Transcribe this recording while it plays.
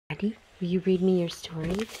Daddy, will you read me your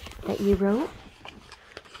story that you wrote?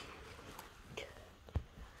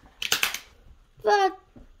 But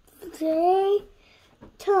today,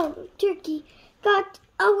 Tom Turkey got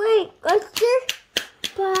away by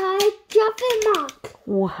Jumping Mock.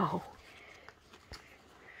 Wow.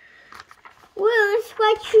 Was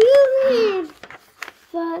by children.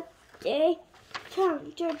 But today,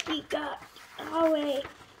 Tom Turkey got away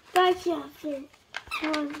by Jumping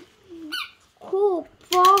on cool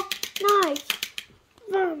fall night.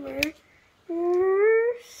 Farmer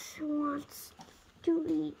wants to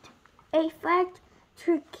eat a fat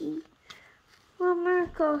turkey. Farmer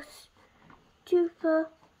goes to the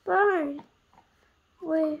barn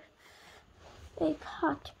with a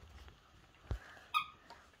pot.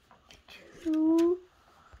 Two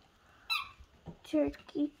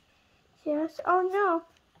turkey says, "Oh no,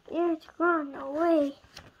 it's gone away."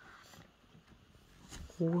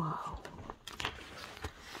 Whoa.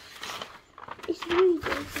 It's reading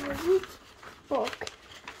a book.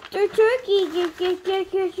 The turkey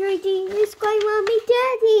is reading this by Mommy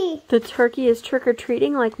Daddy. The turkey is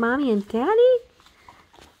trick-or-treating like Mommy and Daddy?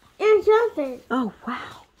 And something. Oh,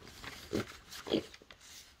 wow.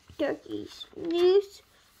 Turkey's news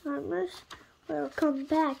farmers will come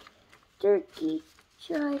back. Turkey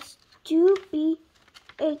tries to be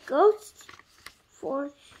a ghost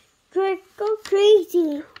for go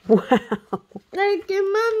crazy. Wow. Like the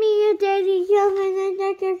Mommy and Daddy yelling and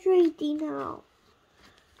trick or treating now.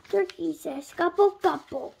 Turkey says, "Gobble,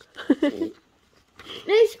 gobble."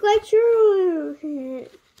 Let's get through.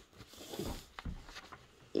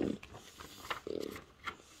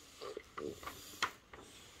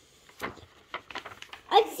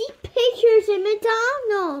 I see pictures in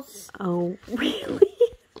McDonald's. Oh,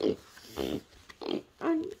 really?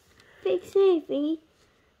 On Big Savvy,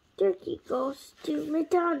 Turkey goes to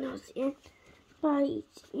McDonald's and buys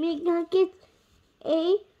McNuggets,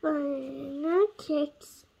 a banana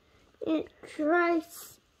cakes, and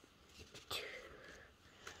tries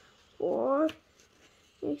for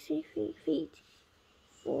 60 feet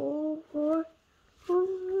for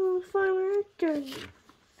farmer turkey.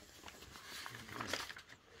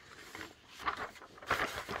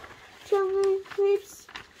 Someone lives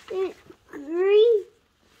in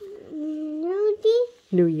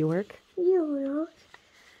New York. Europe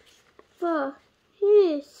for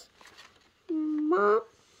his mom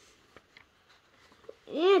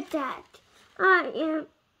and dad. I am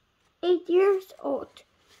 8 years old.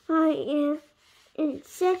 I am in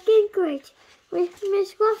 2nd grade with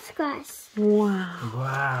Miss Vasquez. Wow.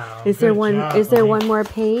 Wow. Is there good one? job, Is there honey. one more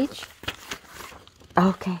page?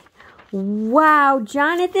 Okay. Wow,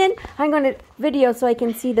 Jonathan. I'm going to video so I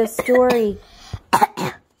can see the story.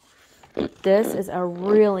 This is a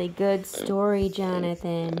really good story,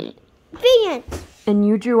 Jonathan. The end. And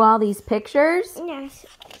you drew all these pictures? Yes.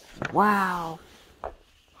 Wow.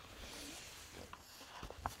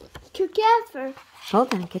 Together.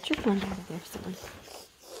 Hold on, get your phone out of there, son.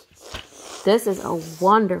 This is a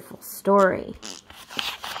wonderful story.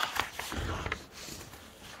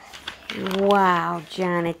 Wow,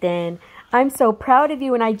 Jonathan. I'm so proud of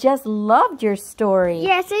you, and I just loved your story.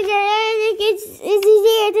 Yes, it's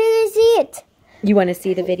see it. You want to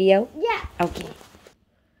see the video? Yeah. Okay.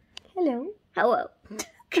 Hello. Hello.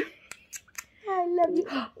 I love you.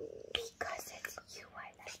 Because it's you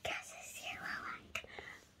I like. Because it's you I like.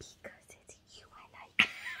 Because it's you I like.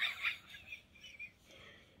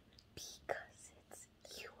 Because it's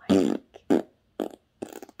you I like.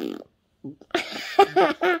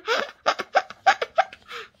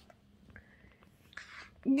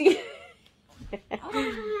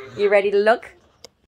 You ready to look?